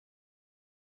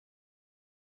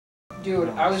Dude,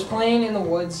 I was playing in the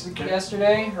woods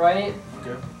yesterday, right?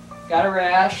 Okay. Got a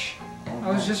rash. I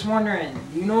was just wondering,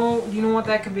 do you know what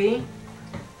that could be?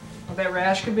 What that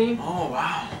rash could be? Oh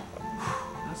wow,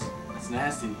 that's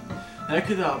nasty. That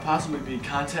could possibly be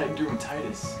contact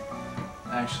dermatitis,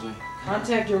 actually.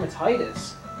 Contact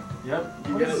dermatitis? Yep,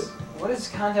 you get it. What is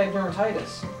contact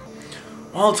dermatitis?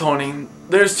 Well, Tony,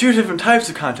 there's two different types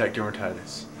of contact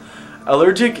dermatitis.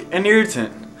 Allergic and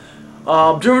irritant.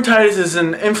 Dermatitis is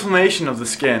an inflammation of the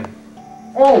skin.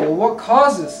 Oh, well, what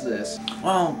causes this?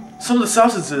 Well, some of the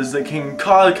substances that can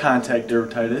cause contact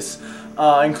dermatitis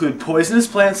include poisonous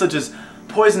plants such as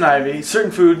poison ivy,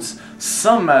 certain foods,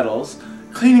 some metals,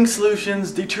 cleaning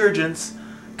solutions, detergents,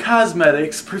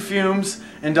 cosmetics, perfumes,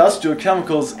 industrial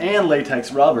chemicals, and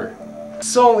latex rubber.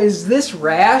 So is this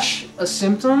rash a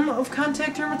symptom of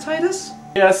contact dermatitis?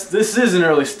 Yes, this is an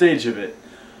early stage of it.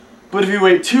 But if you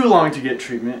wait too long to get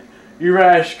treatment, your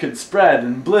rash could spread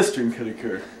and blistering could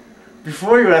occur.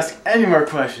 Before you ask any more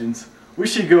questions, we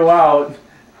should go out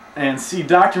and see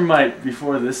Dr. Mike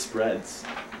before this spreads.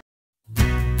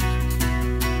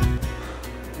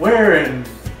 Where in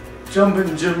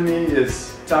Jumpin' Jiminy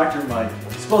is Dr. Mike?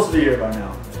 He's supposed to be here by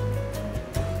now.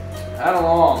 I don't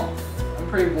know. I'm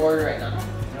pretty bored right now.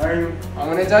 Are you? I'm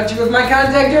gonna touch you with my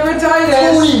contact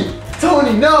dermatitis!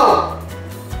 Tony, no!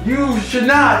 You should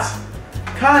not!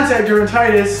 Contact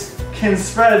dermatitis can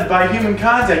spread by human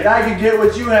contact. I could get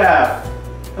what you have.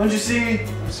 Don't you see?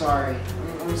 I'm sorry.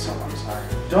 I'm sorry.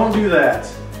 Don't do that.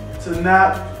 It's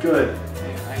not good.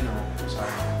 Yeah, I know. I'm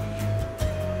sorry.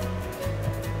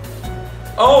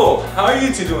 Oh, how are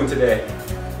you two doing today?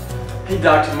 Hey,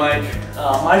 Dr. Mike.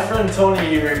 My friend Tony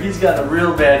here, he's got a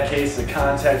real bad case of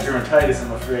contact dermatitis,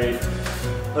 I'm afraid.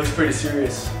 Looks pretty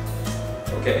serious.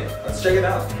 Okay, let's check it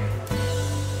out.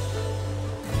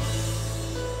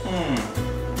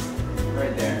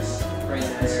 Right there. Right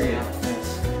there. Yeah.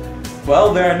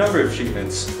 Well, there are a number of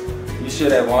treatments. You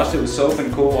should have washed it with soap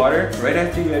and cool water right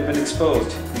after you had been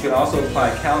exposed. You can also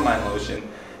apply calamine lotion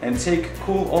and take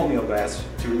cool oatmeal baths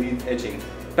to relieve itching.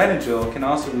 Benadryl can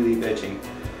also relieve itching.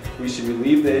 We should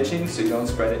relieve the itching so you don't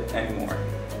spread it anymore.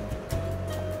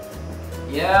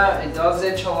 Yeah, it does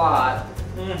itch a lot.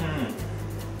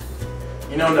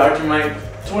 You know, Dr. Mike,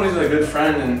 Tony's a good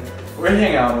friend and we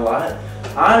hang out a lot.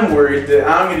 I'm worried that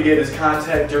I'm going to get his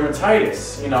contact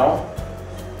dermatitis, you know?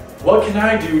 What can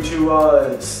I do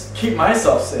to keep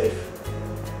myself safe?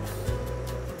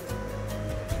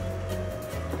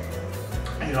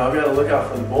 You know, I've got to look out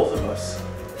for the both of us.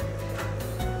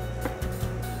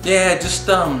 Yeah, just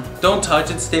don't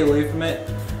touch it, stay away from it.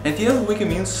 And do you have a weak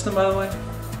immune system, by the way?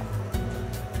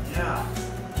 Yeah,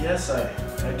 yes,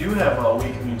 I do have a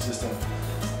weak immune system.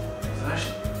 So I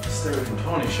should stay away from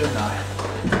Tony, shouldn't I?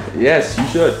 Yes, you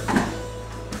should.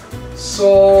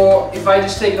 So, if I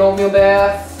just take an oatmeal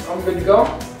bath, I'm good to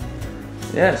go?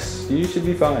 Yes, you should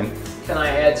be fine. Can I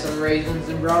add some raisins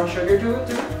and brown sugar to it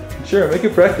too? Sure, make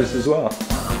it breakfast as well.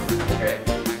 Okay.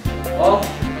 Well,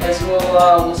 I guess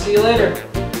we'll see you later.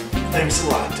 Thanks a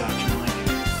lot, Dr. Mike.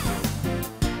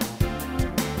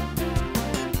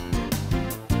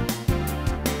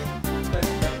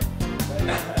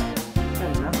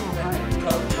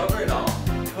 Cover it all.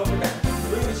 Cover it.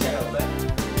 Leave the channel then.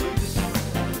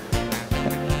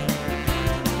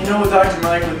 You know, with Dr.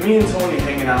 Mike, with me and Tony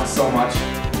hanging out so much,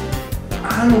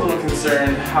 I'm a little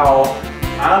concerned how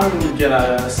I'm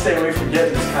gonna stay away from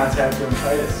getting this contact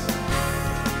dermatitis.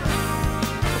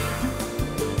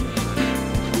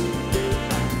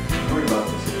 I'm worried about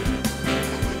this.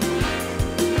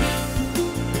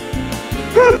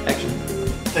 Action.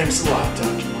 Thanks a lot.